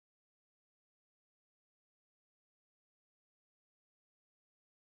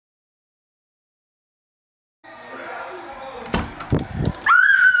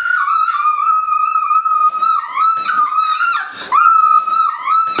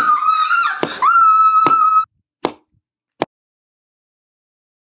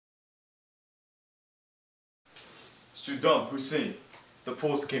Saddam Hussein. The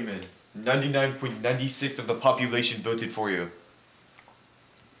polls came in. 99.96 of the population voted for you.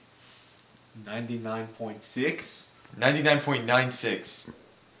 99.6? 99.96.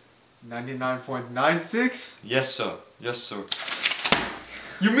 99.96? Yes, sir. Yes, sir.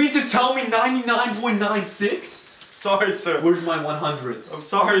 You mean to tell me 99.96? Sorry, sir. Where's my 100s? I'm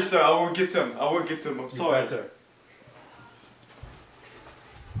sorry, sir. I won't get them. I won't get them. I'm sorry. Better.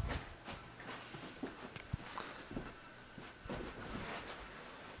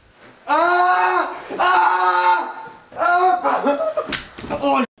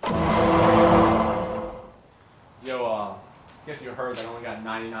 Yo, guess you heard that I only got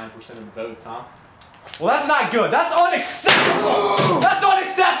 99% of the votes, huh? Well, that's not good. That's unacceptable. That's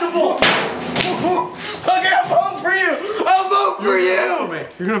unacceptable. Okay, I'll vote for you. I'll vote for you.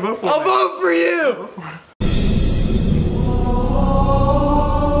 You're gonna vote for me. I'll vote for you.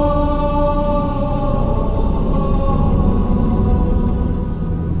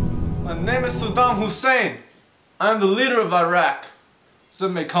 My name is Saddam Hussein. I am the leader of Iraq.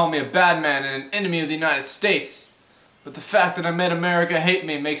 Some may call me a bad man and an enemy of the United States. But the fact that I made America hate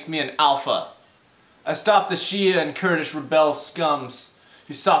me makes me an alpha. I stopped the Shia and Kurdish rebel scums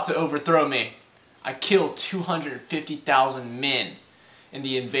who sought to overthrow me. I killed 250,000 men in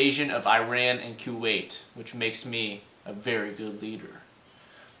the invasion of Iran and Kuwait, which makes me a very good leader.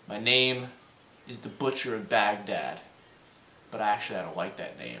 My name is the Butcher of Baghdad, but I don't like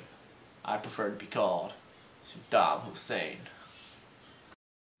that name. I prefer to be called Saddam Hussein.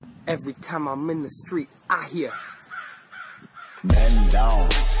 Every time I'm in the street, I hear Man down,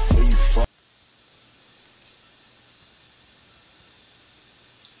 where you from?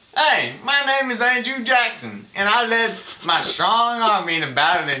 Hey, my name is Andrew Jackson, and I led my strong army in a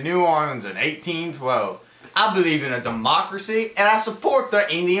battle in New Orleans in 1812. I believe in a democracy, and I support the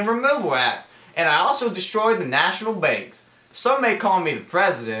Indian Removal Act, and I also destroyed the national banks. Some may call me the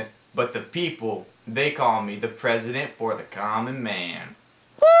president, but the people, they call me the president for the common man.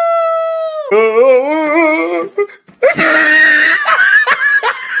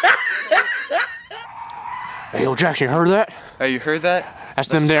 Hey, yo, Jackson, you heard that? Hey, you heard that? That's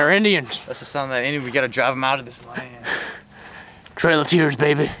them there Indians. That's the sound of that Indian. We gotta drive him out of this land. Trail of Tears,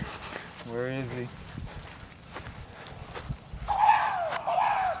 baby. Where is he?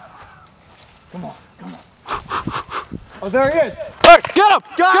 Come on, come on. Oh, there he is! Hey, get him!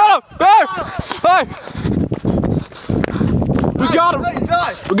 Get him! Hey! Hey! We got him!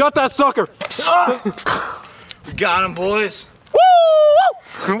 We got that sucker! We got him, boys. Woo!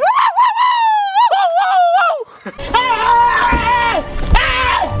 Woo! Woo!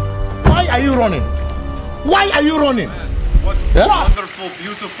 Why are you running? Why are you running? What wonderful,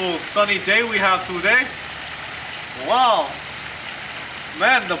 beautiful, sunny day we have today. Wow.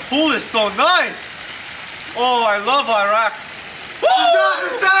 Man, the pool is so nice. Oh, I love Iraq. Oh, Saddam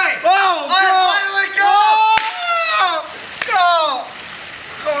Hussein! oh, I finally go! go!